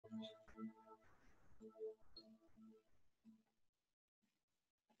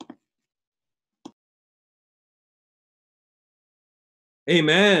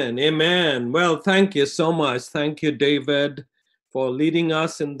Amen. Amen. Well, thank you so much. Thank you, David, for leading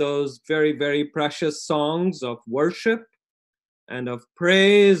us in those very, very precious songs of worship and of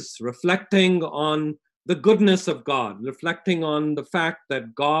praise, reflecting on the goodness of God, reflecting on the fact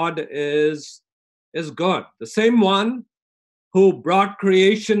that God is God, the same one who brought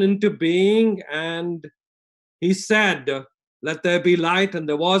creation into being, and he said, let there be light, and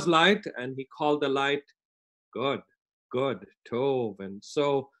there was light, and he called the light good, good, Tov. And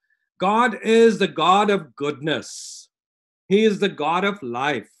so God is the God of goodness. He is the God of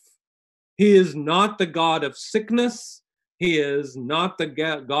life. He is not the God of sickness. He is not the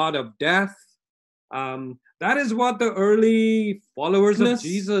God of death. That is what the early followers of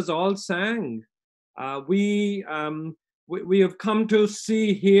Jesus all sang. Uh, we, um, we have come to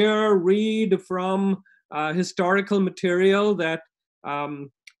see here, read from historical material that the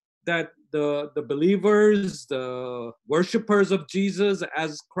believers, the worshippers of Jesus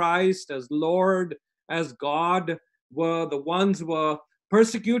as Christ, as Lord, as God, were the ones who were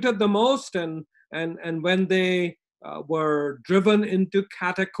persecuted the most, and when they were driven into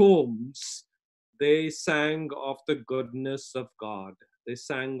catacombs, they sang of the goodness of God. They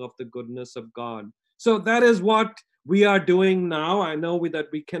sang of the goodness of God. So that is what we are doing now. I know that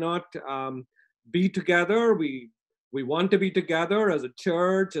we cannot be together. We want to be together as a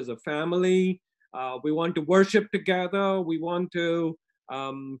church, as a family. We want to worship together. We want to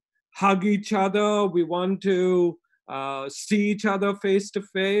um, hug each other. We want to see each other face to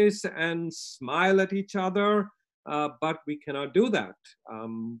face and smile at each other. But we cannot do that.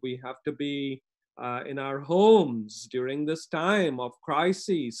 We have to be in our homes during this time of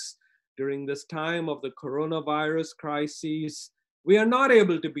crises, during this time of the coronavirus crises. We are not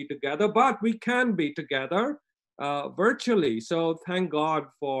able to be together, but we can be together virtually. So thank God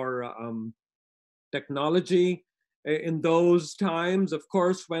for technology in those times. Of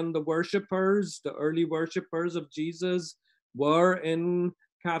course, when the worshippers, the early worshippers of Jesus, were in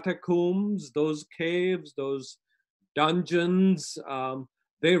catacombs, those caves, those dungeons.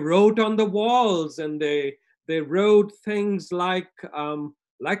 They wrote on the walls, and they wrote things like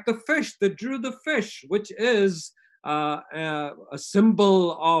the fish. They drew the fish, which is a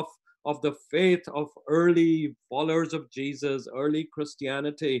symbol of the faith of early followers of Jesus, early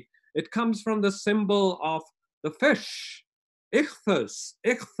Christianity. It comes from the symbol of the fish, ichthus.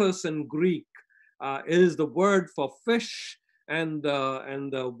 Ichthus in Greek is the word for fish, and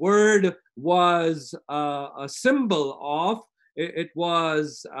the word was a symbol of it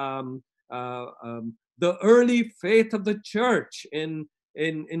was the early faith of the church in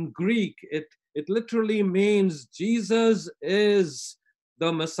Greek. It literally means Jesus is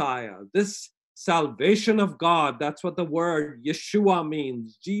the Messiah. This salvation of God, that's what the word Yeshua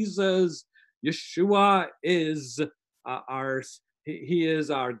means. Jesus, Yeshua is he is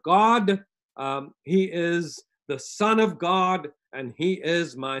our God. He is the Son of God, and he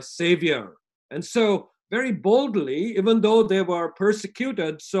is my Savior. And so, very boldly, even though they were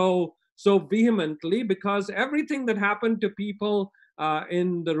persecuted so vehemently, because everything that happened to people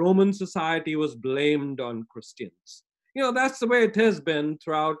in the Roman society was blamed on Christians. That's the way it has been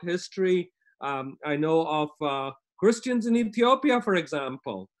throughout history. I know of Christians in Ethiopia, for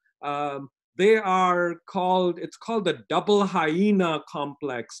example. They are called, it's called the double hyena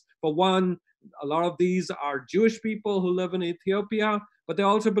complex. For one, a lot of these are Jewish people who live in Ethiopia, but they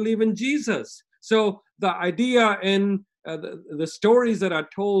also believe in Jesus. So the idea in the stories that are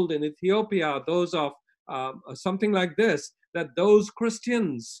told in Ethiopia, those of something like this, that those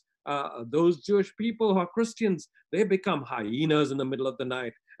Christians, those Jewish people who are Christians, they become hyenas in the middle of the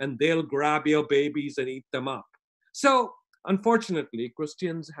night, and they'll grab your babies and eat them up. So unfortunately,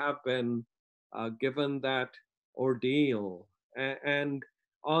 Christians have been given that ordeal. And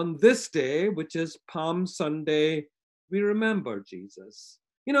on this day, which is Palm Sunday, we remember Jesus.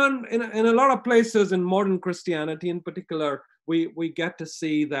 In a lot of places in modern Christianity in particular, we get to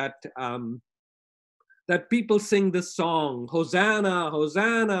see that people sing this song, Hosanna,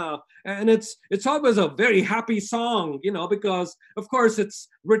 Hosanna, and it's always a very happy song, because of course it's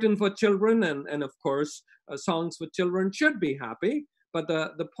written for children, and of course songs for children should be happy. But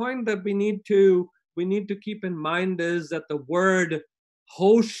the point that we need to keep in mind is that the word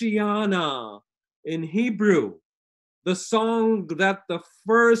Hoshiana in Hebrew, the song that the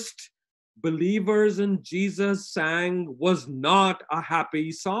first believers in Jesus sang, was not a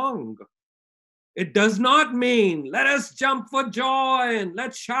happy song. It does not mean let us jump for joy and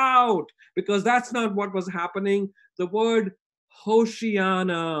let's shout, because that's not what was happening. The word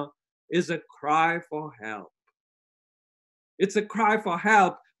Hoshiana is a cry for help. It's a cry for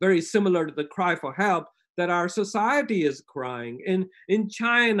help, very similar to the cry for help that our society is crying in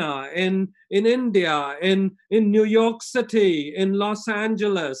China, in India, in New York City, in Los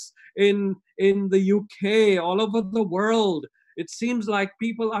Angeles, in the UK, all over the world. It seems like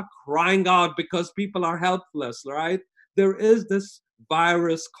people are crying out because people are helpless, right? There is this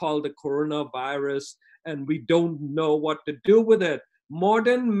virus called the coronavirus, and we don't know what to do with it.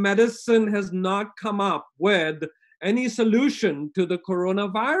 Modern medicine has not come up with any solution to the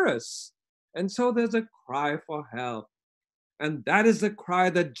coronavirus. And so there's a cry for help. And that is the cry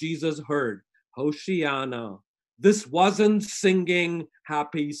that Jesus heard, Hoshiana. This wasn't singing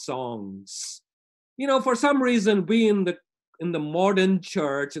happy songs. You know, for some reason, we in the modern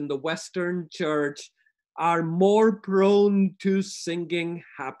church, in the Western church, are more prone to singing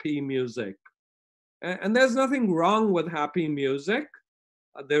happy music. And there's nothing wrong with happy music.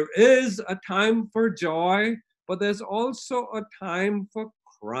 There is a time for joy, but there's also a time for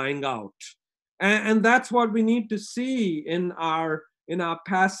crying out. And that's what we need to see in our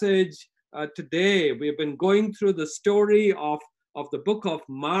passage today. We have been going through the story of the book of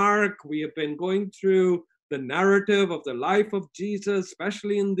Mark. We have been going through the narrative of the life of Jesus,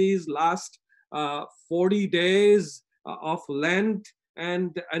 especially in these last 40 days of Lent.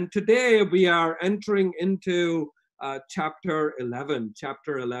 And today we are entering into chapter 11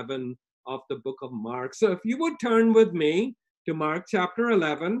 of the book of Mark. So if you would turn with me to Mark chapter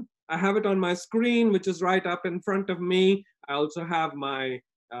 11, I have it on my screen, which is right up in front of me. I also have my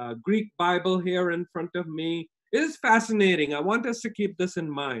Greek Bible here in front of me. It is fascinating. I want us to keep this in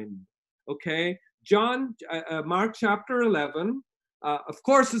mind. Okay, Mark chapter 11. Of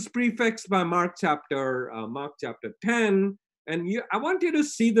course, is prefixed by Mark chapter 10, and I want you to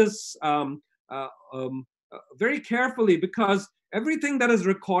see this very carefully, because everything that is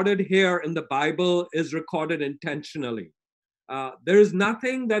recorded here in the Bible is recorded intentionally. There is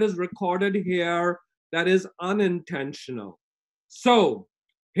nothing that is recorded here that is unintentional. So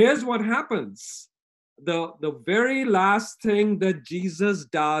here's what happens. The very last thing that Jesus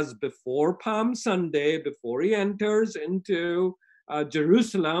does before Palm Sunday, before he enters into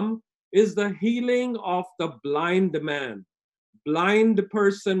Jerusalem, is the healing of the blind man, blind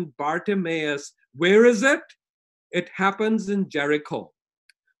person Bartimaeus. Where is it? It happens in Jericho.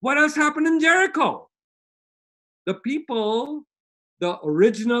 What else happened in Jericho? The people, the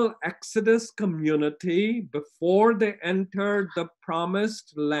original Exodus community, before they entered the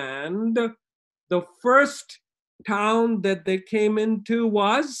promised land, the first town that they came into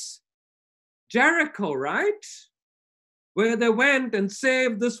was Jericho, right? Where they went and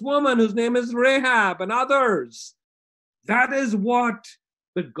saved this woman whose name is Rahab and others. That is what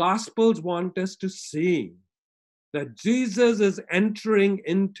the Gospels want us to see, that Jesus is entering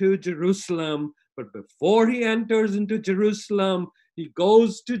into Jerusalem, but before he enters into Jerusalem, he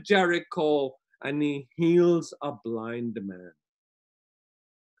goes to Jericho and he heals a blind man.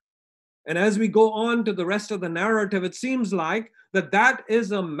 And as we go on to the rest of the narrative, it seems like that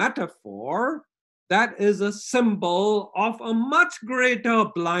is a metaphor, that is a symbol of a much greater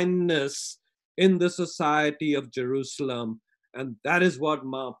blindness in the society of Jerusalem. And that is what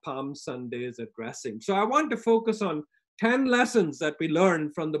Palm Sunday is addressing. So I want to focus on 10 lessons that we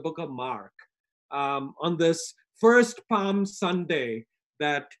learned from the book of Mark on this first Palm Sunday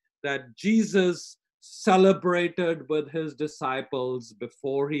that Jesus celebrated with his disciples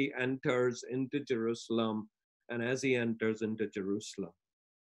before he enters into Jerusalem and as he enters into Jerusalem.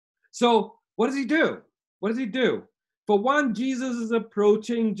 So what does he do? What does he do? For one, Jesus is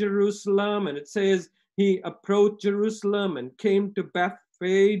approaching Jerusalem, and it says he approached Jerusalem and came to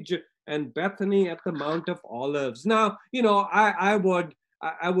Bethphage and Bethany at the Mount of Olives. Now, you know, I would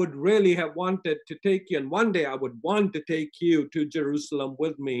really have wanted to take you, and one day I would want to take you to Jerusalem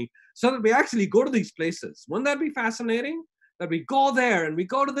with me so that we actually go to these places. Wouldn't that be fascinating? That we go there and we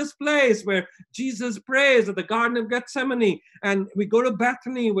go to this place where Jesus prays at the Garden of Gethsemane, and we go to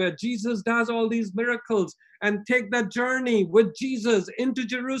Bethany where Jesus does all these miracles, and take that journey with Jesus into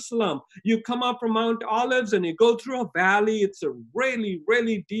Jerusalem. You come up from Mount Olives and you go through a valley. It's a really,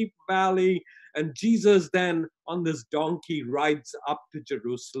 really deep valley. And Jesus then on this donkey rides up to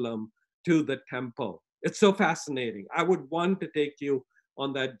Jerusalem, to the temple. It's so fascinating. I would want to take you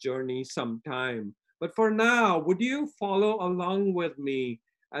on that journey sometime. But for now, would you follow along with me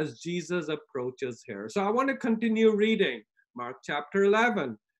as Jesus approaches here? So I want to continue reading. Mark chapter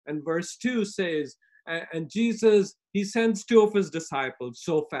 11 and verse 2 says, and Jesus, he sends two of his disciples.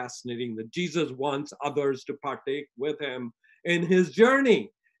 So fascinating that Jesus wants others to partake with him in his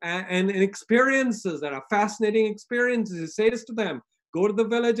journey and in experiences that are fascinating experiences. He says to them, Go to the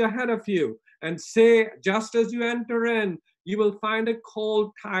village ahead of you and say, just as you enter in, you will find a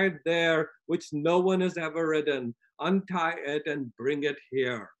colt tied there, which no one has ever ridden. Untie it and bring it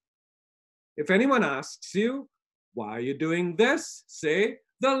here. If anyone asks you, why are you doing this? Say,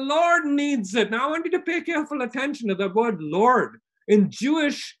 the Lord needs it. Now I want you to pay careful attention to the word Lord. In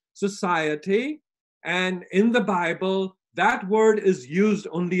Jewish society and in the Bible, that word is used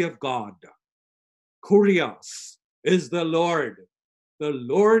only of God. Kurios is the Lord. The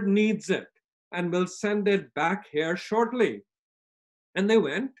Lord needs it and will send it back here shortly. And they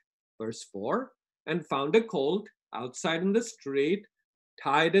went, verse 4, and found a colt outside in the street,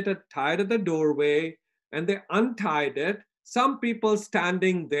 tied at the doorway, and they untied it. Some people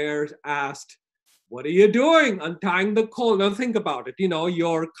standing there asked, what are you doing untying the colt? Now think about it. You know,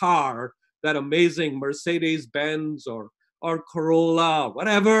 your car, that amazing Mercedes-Benz or Corolla,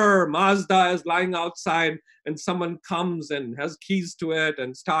 whatever, Mazda is lying outside and someone comes and has keys to it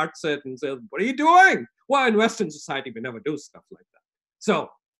and starts it and says, what are you doing? Well, in Western society, we never do stuff like that. So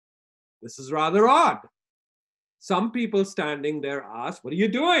this is rather odd. Some people standing there asked, what are you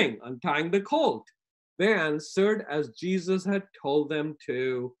doing untying the colt? They answered as Jesus had told them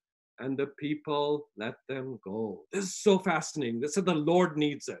to, and the people let them go. This is so fascinating. They said the Lord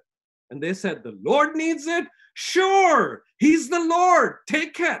needs it. And they said, the Lord needs it? Sure, he's the Lord.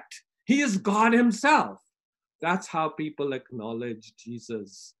 Take it. He is God himself. That's how people acknowledge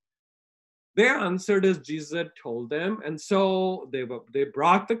Jesus. They answered as Jesus had told them. And so they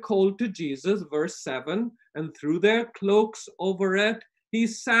brought the colt to Jesus, verse 7, and threw their cloaks over it. He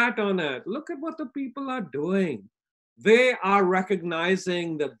sat on it. Look at what the people are doing. They are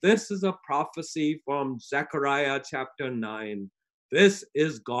recognizing that this is a prophecy from Zechariah chapter 9. This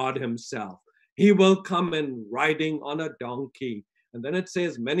is God himself. He will come in riding on a donkey. And then it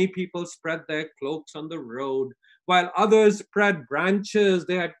says, many people spread their cloaks on the road, while others spread branches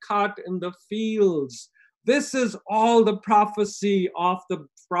they had cut in the fields. This is all the prophecy of the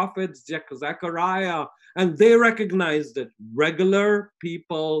prophet Zechariah. And they recognized it. Regular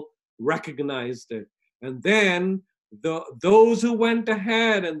people recognized it. And then those who went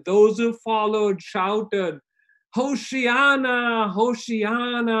ahead and those who followed shouted, Hoshiana,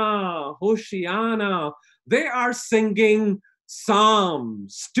 Hoshiana, Hoshiana. They are singing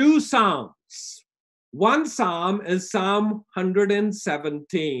psalms, 2 psalms. One psalm is Psalm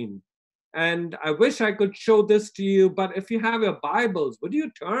 117. And I wish I could show this to you, but if you have your Bibles, would you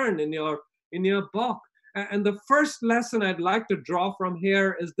turn in your book? And the first lesson I'd like to draw from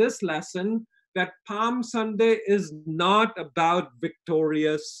here is this lesson, that Palm Sunday is not about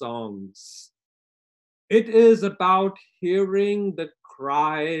victorious songs. It is about hearing the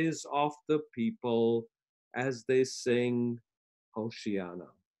cries of the people as they sing Hoshiana.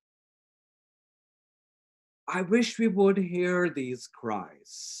 I wish we would hear these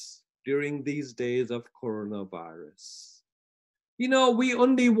cries during these days of coronavirus. You know, we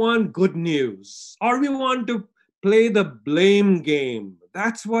only want good news, or we want to play the blame game.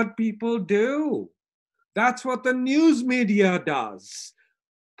 That's what people do. That's what the news media does.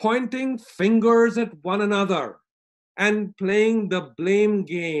 Pointing fingers at one another and playing the blame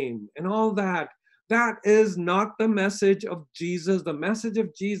game and all that. That is not the message of Jesus. The message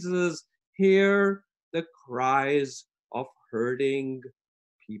of Jesus is hear the cries of hurting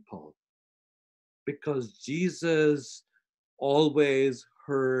people. Because Jesus always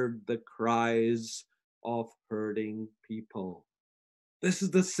heard the cries of hurting people. This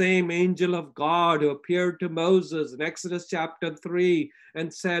is the same angel of God who appeared to Moses in Exodus chapter 3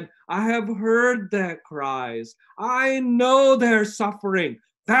 and said, I have heard their cries. I know their suffering.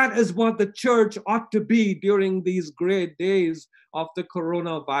 That is what the church ought to be during these great days of the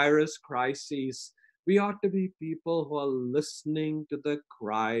coronavirus crisis. We ought to be people who are listening to the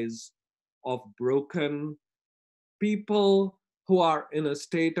cries of broken people who are in a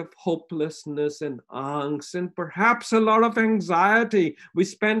state of hopelessness and angst and perhaps a lot of anxiety. We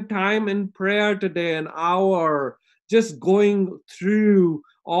spent time in prayer today, an hour, just going through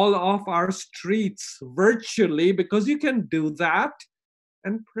all of our streets virtually, because you can do that,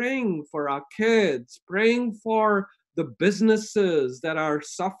 and praying for our kids, praying for the businesses that are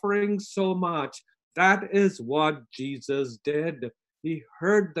suffering so much. That is what Jesus did. He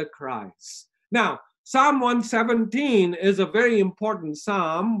heard the cries. Now, Psalm 117 is a very important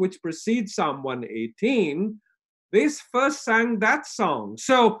psalm which precedes Psalm 118. They first sang that song.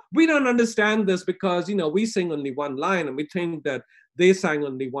 So we don't understand this because, we sing only one line and we think that they sang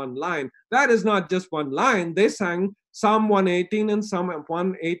only one line. That is not just one line. They sang Psalm 118 and Psalm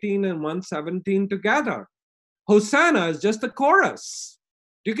 118 and 117 together. Hosanna is just the chorus.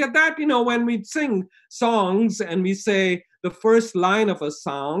 Do you get that? When we sing songs and we say, the first line of a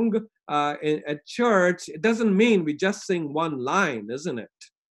song at church, it doesn't mean we just sing one line, isn't it?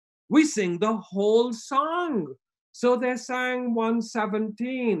 We sing the whole song. So they sang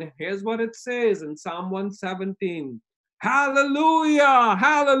 117. Here's what it says in Psalm 117. Hallelujah,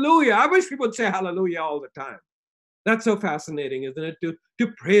 hallelujah. I wish people would say hallelujah all the time. That's so fascinating, isn't it?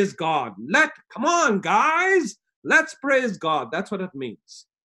 To praise God. Come on, guys. Let's praise God. That's what it means.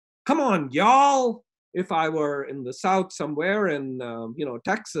 Come on, y'all. If I were in the South somewhere in,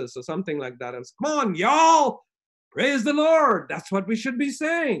 Texas or something like that, and come on, y'all. Praise the Lord. That's what we should be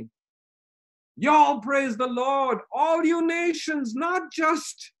saying. Y'all praise the Lord, all you nations, not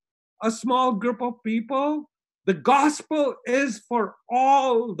just a small group of people. The gospel is for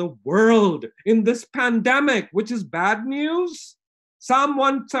all the world in this pandemic, which is bad news. Psalm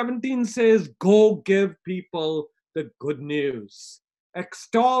 117 says, go give people the good news.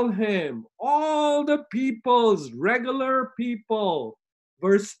 Extol him, all the peoples, regular people.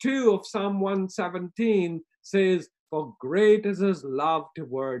 Verse 2 of Psalm 117 says, for great is his love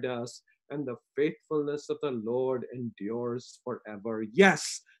toward us, and the faithfulness of the Lord endures forever.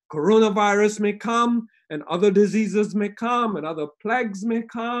 Yes, coronavirus may come, and other diseases may come, and other plagues may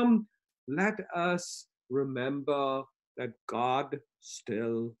come. Let us remember that God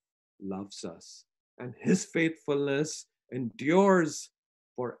still loves us, and his faithfulness endures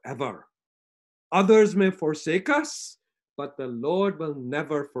forever. Others may forsake us, but the Lord will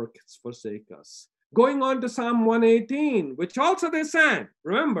never forsake us. Going on to Psalm 118, which also they sang.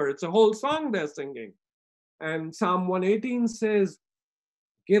 Remember, it's a whole song they're singing. And Psalm 118 says,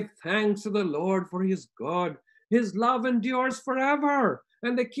 give thanks to the Lord for he is good. His love endures forever.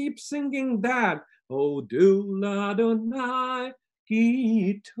 And they keep singing that. Oh, do Adonai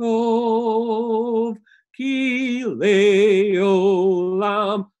ki tov, ki leolam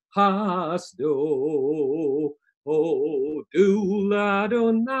hasdo. Oh, do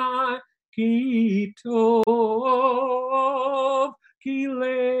Adonai ki tov, ki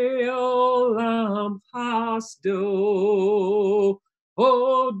leolam hasdo.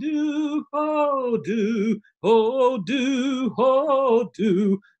 Oh do, oh do, oh do, oh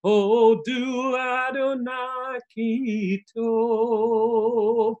do, oh do Adonai ki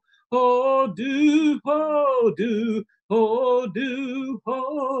tov. Oh do, oh do, oh do,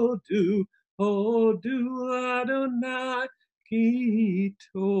 oh do, oh do Adonai ki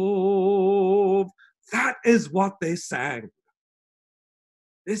tov. That is what they sang.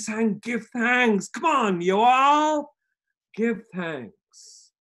 They sang, give thanks. Come on, you all. Give thanks.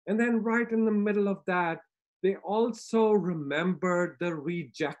 And then right in the middle of that, they also remembered the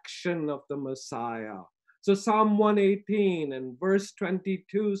rejection of the Messiah. So Psalm 118 and verse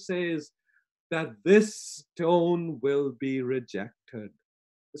 22 says that this stone will be rejected.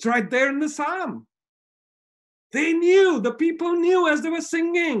 It's right there in the Psalm. They knew, the people knew as they were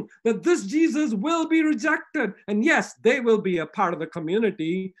singing that this Jesus will be rejected. And yes, they will be a part of the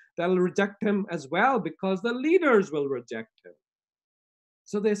community that will reject him as well because the leaders will reject him.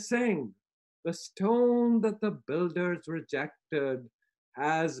 So they sang, the stone that the builders rejected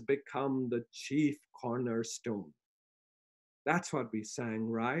has become the chief cornerstone. That's what we sang,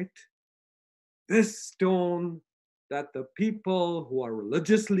 right? This stone that the people who are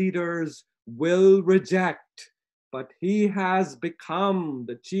religious leaders will reject, but he has become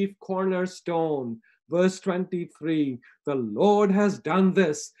the chief cornerstone. Verse 23, the Lord has done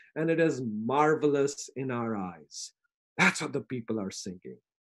this, and it is marvelous in our eyes. That's what the people are singing.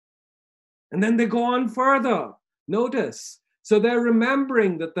 And then they go on further. Notice. So they're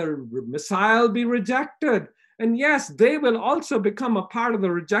remembering that the Messiah will be rejected. And yes, they will also become a part of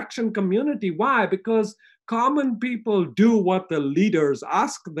the rejection community. Why? Because common people do what the leaders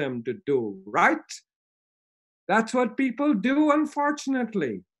ask them to do, right? That's what people do,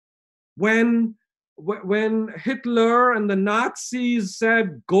 unfortunately. When Hitler and the Nazis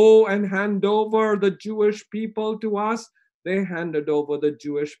said, go and hand over the Jewish people to us, they handed over the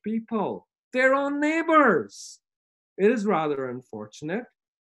Jewish people, their own neighbors. It is rather unfortunate,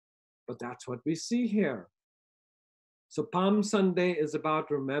 but that's what we see here. So Palm Sunday is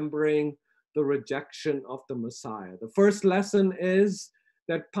about remembering the rejection of the Messiah. The first lesson is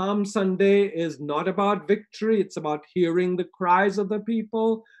that Palm Sunday is not about victory, it's about hearing the cries of the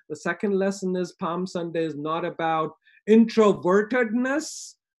people. The second lesson is Palm Sunday is not about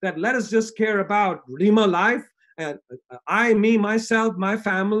introvertedness, that let us just care about Rima life, and I, me, myself, my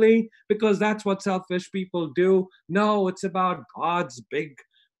family, because that's what selfish people do. No, it's about God's big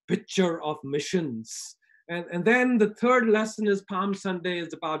picture of missions. And then the third lesson is Palm Sunday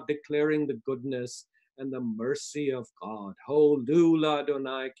is about declaring the goodness and the mercy of God. Ho lula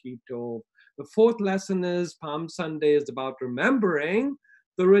Adonai ki tov. The fourth lesson is Palm Sunday is about remembering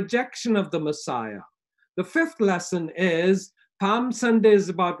the rejection of the Messiah. The fifth lesson is Palm Sunday is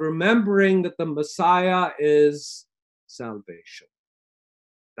about remembering that the Messiah is salvation.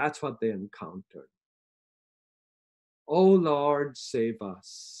 That's what they encountered. O Lord, save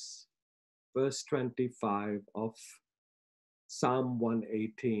us. Verse 25 of Psalm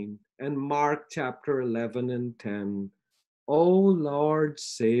 118 and Mark chapter 11 and 10. O Lord,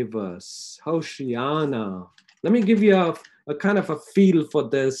 save us. Hoshiana. Let me give you a kind of a feel for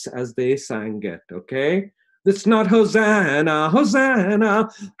this as they sang it, okay? It's not Hosanna, Hosanna,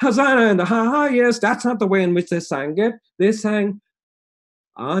 Hosanna in the highest. That's not the way in which they sang it. They sang,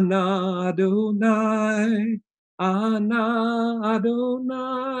 Ana Adonai, Ana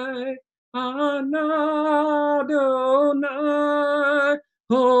Adonai, Ana Adonai,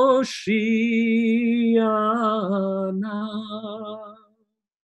 Hoshiana.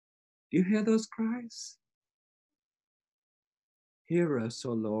 Do you hear those cries? Hear us,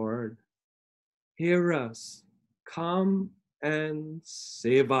 O Lord. Hear us. Come and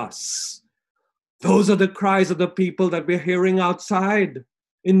save us. Those are the cries of the people that we're hearing outside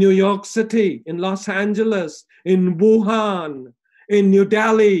in New York City, in Los Angeles, in Wuhan, in New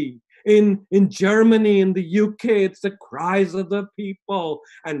Delhi, in Germany, in the UK. It's the cries of the people.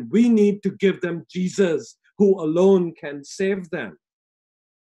 And we need to give them Jesus, who alone can save them.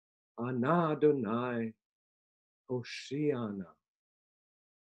 Ana Adonai, Hoshiana.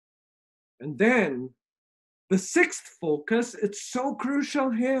 And then the sixth focus, it's so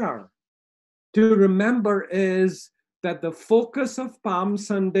crucial here to remember, is that the focus of Palm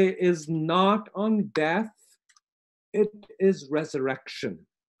Sunday is not on death, it is resurrection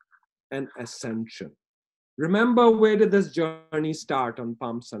and ascension. Remember, where did this journey start on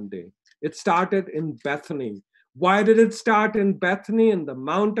Palm Sunday? It started in Bethany. Why did it start in Bethany, in the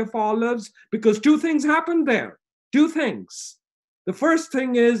Mount of Olives? Because two things happened there. Two things. The first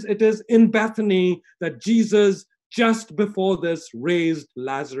thing is, it is in Bethany that Jesus, just before this, raised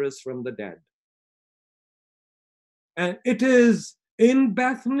Lazarus from the dead. And it is in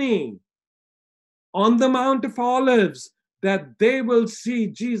Bethany, on the Mount of Olives, that they will see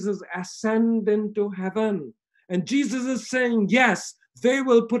Jesus ascend into heaven. And Jesus is saying, yes, they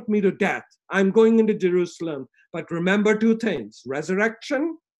will put me to death. I'm going into Jerusalem. But remember two things,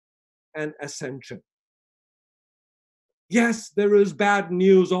 resurrection and ascension. Yes, there is bad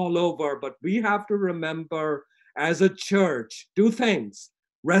news all over, but we have to remember as a church two things,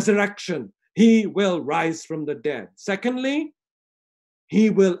 resurrection. He will rise from the dead. Secondly, he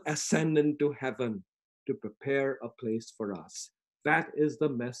will ascend into heaven to prepare a place for us. That is the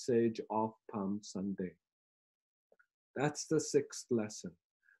message of Palm Sunday. That's the sixth lesson.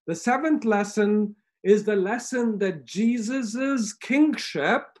 The seventh lesson is the lesson that Jesus's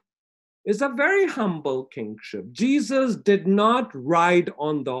kingship is a very humble kingship. Jesus did not ride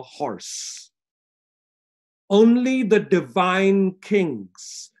on the horse. Only the divine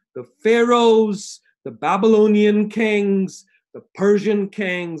kings, the pharaohs, the Babylonian kings, the Persian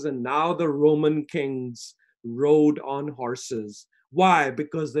kings, and now the Roman kings rode on horses. Why?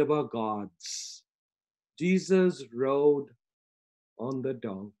 Because they were gods. Jesus rode on the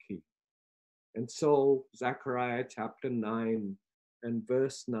donkey. And so Zechariah chapter 9 and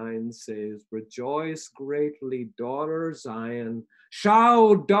verse 9 says, rejoice greatly, daughter Zion.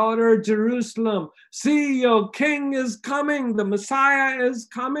 Shout, daughter Jerusalem. See, your king is coming. The Messiah is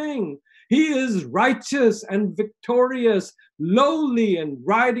coming. He is righteous and victorious, lowly and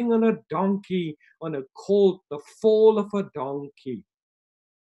riding on a donkey, on a colt, the foal of a donkey.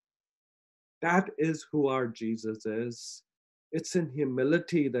 That is who our Jesus is. It's in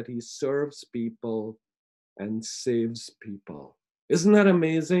humility that he serves people and saves people. Isn't that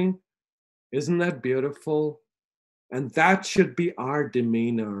amazing? Isn't that beautiful? And that should be our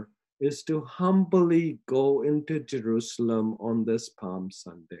demeanor, is to humbly go into Jerusalem on this Palm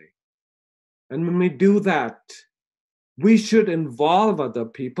Sunday. And when we do that, we should involve other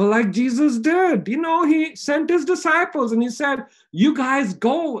people like Jesus did. You know, he sent his disciples and he said, you guys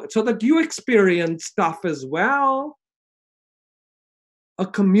go so that you experience stuff as well. A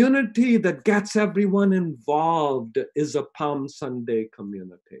community that gets everyone involved is a Palm Sunday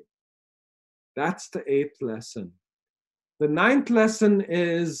community. That's the eighth lesson. The ninth lesson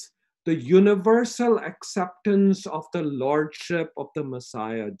is the universal acceptance of the lordship of the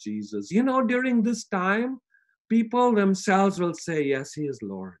Messiah, Jesus. You know, during this time, people themselves will say, yes, he is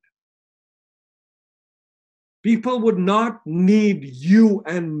Lord. People would not need you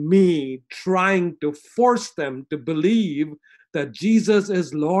and me trying to force them to believe that Jesus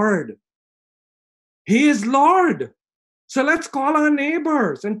is Lord. He is Lord. So let's call our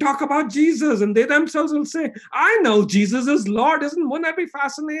neighbors and talk about Jesus. And they themselves will say, I know Jesus is Lord. Wouldn't that be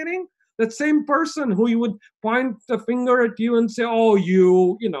fascinating? That same person who you would point the finger at you and say, oh,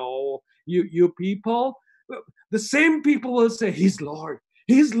 you people. The same people will say, He's Lord.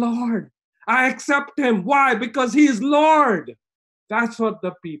 He's Lord. I accept him. Why? Because he is Lord. That's what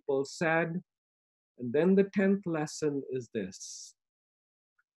the people said. And then the 10th lesson is this.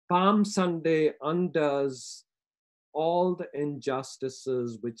 Palm Sunday undoes all the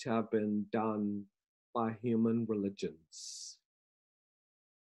injustices which have been done by human religions.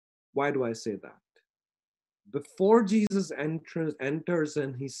 Why do I say that? Before Jesus enters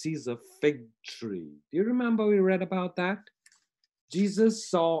and he sees a fig tree. Do you remember we read about that? Jesus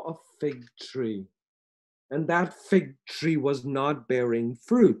saw a fig tree, and that fig tree was not bearing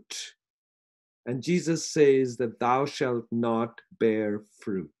fruit. And Jesus says that thou shalt not bear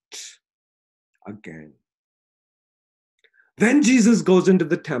fruit again. Then Jesus goes into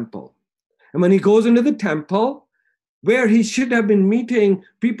the temple. And when he goes into the temple, where he should have been meeting,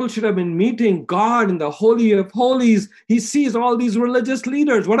 people should have been meeting God in the Holy of Holies, he sees all these religious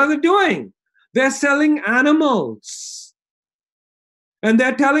leaders. What are they doing? They're selling animals. And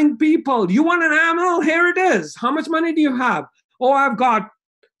they're telling people, you want an animal? Here it is. How much money do you have? Oh, I've got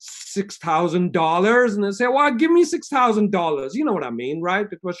 $6,000. And they say, well, give me $6,000. You know what I mean, right?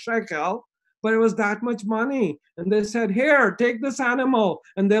 It was shekel, but it was that much money. And they said, here, take this animal.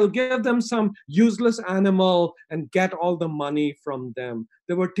 And they'll give them some useless animal and get all the money from them.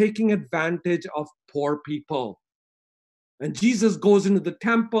 They were taking advantage of poor people. And Jesus goes into the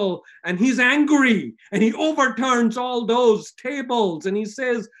temple and he's angry and he overturns all those tables and he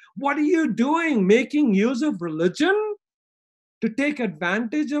says, what are you doing? Making use of religion to take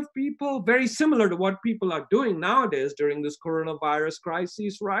advantage of people? Very similar to what people are doing nowadays during this coronavirus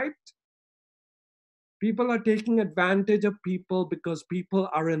crisis, right? People are taking advantage of people because people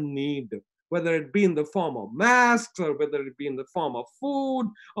are in need, whether it be in the form of masks or whether it be in the form of food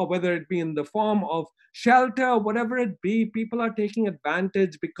or whether it be in the form of shelter, whatever it be. People are taking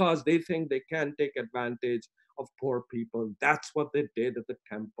advantage because they think they can take advantage of poor people. That's what they did at the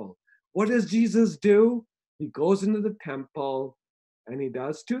temple. What does Jesus do? He goes into the temple and he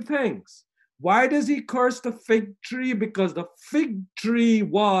does two things. Why does he curse the fig tree? Because the fig tree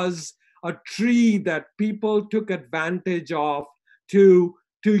was a tree that people took advantage of to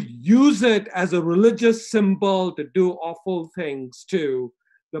use it as a religious symbol to do awful things to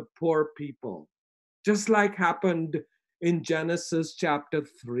the poor people. Just like happened in Genesis chapter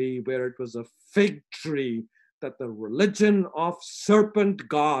 3, where it was a fig tree that the religion of serpent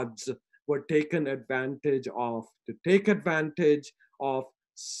gods were taken advantage of, to take advantage of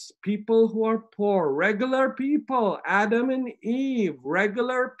people who are poor, regular people, Adam and Eve,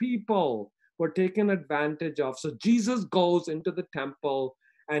 regular people were taken advantage of. So Jesus goes into the temple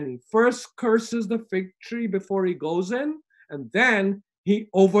and he first curses the fig tree before he goes in, and then he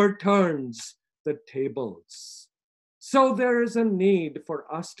overturns the tables. So there is a need for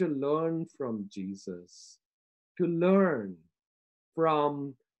us to learn from Jesus, to learn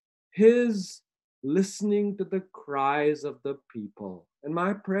from his listening to the cries of the people. And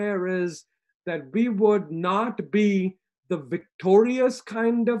my prayer is that we would not be the victorious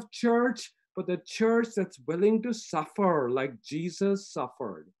kind of church, but the church that's willing to suffer like Jesus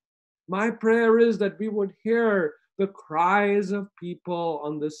suffered. My prayer is that we would hear the cries of people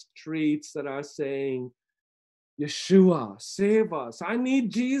on the streets that are saying, Yeshua, save us. I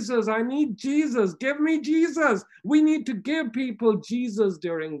need Jesus. I need Jesus. Give me Jesus. We need to give people Jesus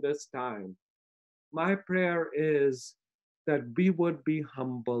during this time. My prayer is that we would be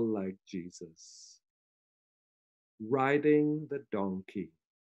humble like Jesus, riding the donkey,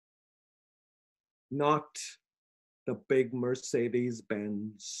 not the big Mercedes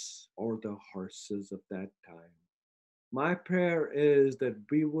Benz or the horses of that time. My prayer is that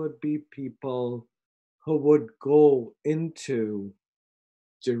we would be people who would go into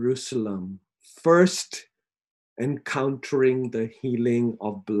Jerusalem, first encountering the healing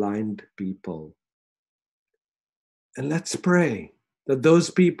of blind people. And let's pray that those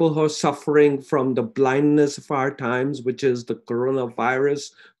people who are suffering from the blindness of our times, which is the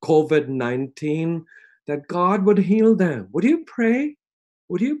coronavirus, COVID-19, that God would heal them. Would you pray?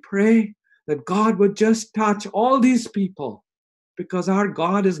 Would you pray that God would just touch all these people? Because our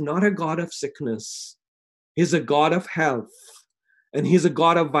God is not a God of sickness. He's a God of health. And he's a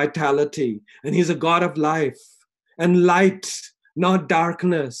God of vitality. And he's a God of life and light, not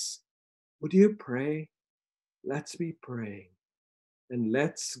darkness. Would you pray? Let's be praying. And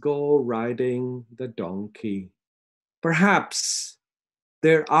let's go riding the donkey. Perhaps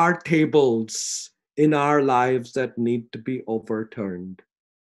there are tables in our lives that need to be overturned,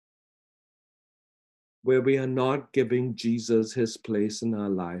 where we are not giving Jesus his place in our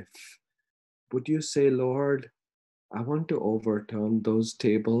life. Would you say, Lord, I want to overturn those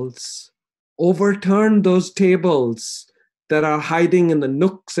tables? Overturn those tables that are hiding in the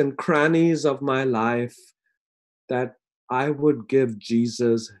nooks and crannies of my life, that I would give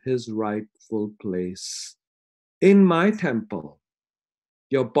Jesus his rightful place in my temple.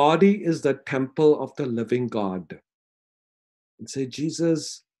 Your body is the temple of the living God. And say,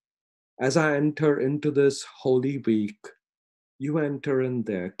 Jesus, as I enter into this holy week, you enter in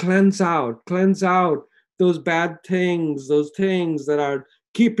there. Cleanse out those bad things, those things that are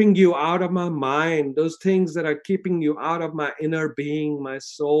keeping you out of my mind, those things that are keeping you out of my inner being, my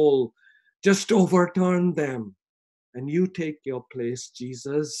soul. Just overturn them. And you take your place,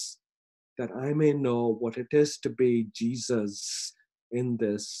 Jesus, that I may know what it is to be Jesus in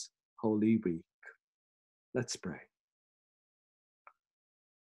this holy week. Let's pray.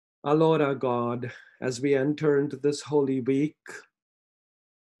 Our Lord, our God, as we enter into this holy week,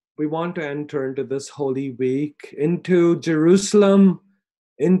 we want to enter into this holy week, into Jerusalem,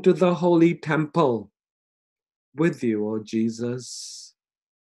 into the holy temple with you, O Jesus.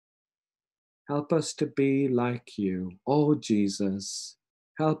 Help us to be like you, O Jesus.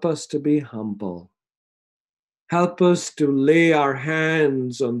 Help us to be humble. Help us to lay our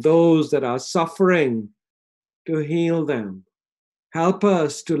hands on those that are suffering, to heal them. Help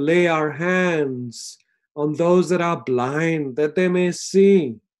us to lay our hands on those that are blind, that they may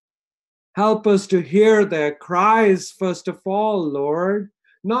see. Help us to hear their cries, first of all, Lord,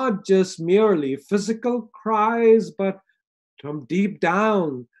 not just merely physical cries, but from deep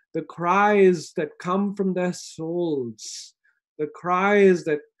down, the cries that come from their souls, the cries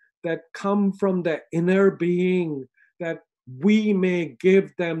that come from their inner being, that we may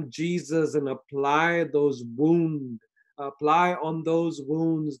give them Jesus and apply on those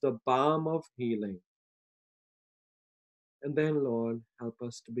wounds the balm of healing. And then, Lord, help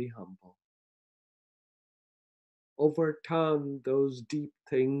us to be humble. Overturn those deep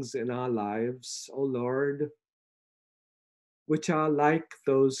things in our lives, O Lord, which are like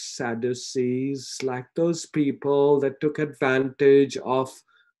those Sadducees, like those people that took advantage of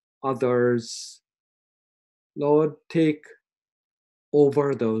others. Lord, take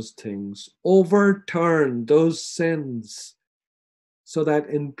over those things, overturn those sins, so that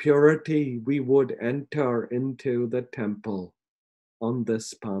in purity we would enter into the temple on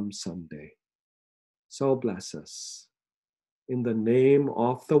this Palm Sunday. So bless us. In the name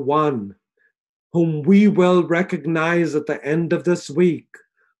of the one whom we will recognize at the end of this week,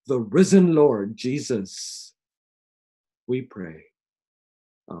 the risen Lord Jesus, we pray.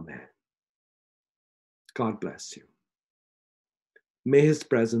 Amen. God bless you. May his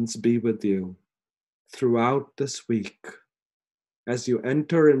presence be with you throughout this week as you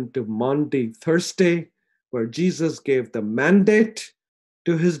enter into Maundy Thursday, where Jesus gave the mandate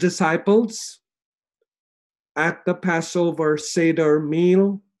to his disciples at the Passover Seder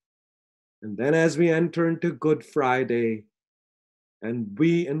meal. And then as we enter into Good Friday and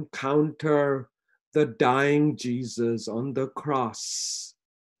we encounter the dying Jesus on the cross,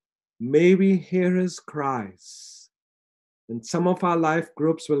 may we hear his cries. And some of our life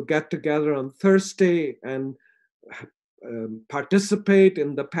groups will get together on Thursday and participate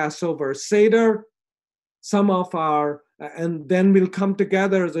in the Passover Seder. And then we'll come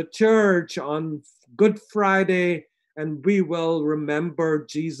together as a church on Good Friday, and we will remember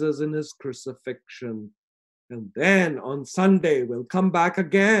Jesus in his crucifixion. And then on Sunday, we'll come back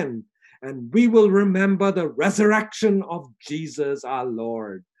again, and we will remember the resurrection of Jesus our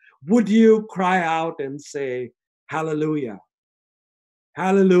Lord. Would you cry out and say, Hallelujah,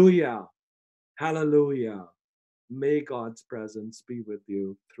 Hallelujah, Hallelujah. May God's presence be with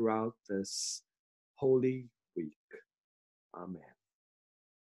you throughout this holy week. Amen.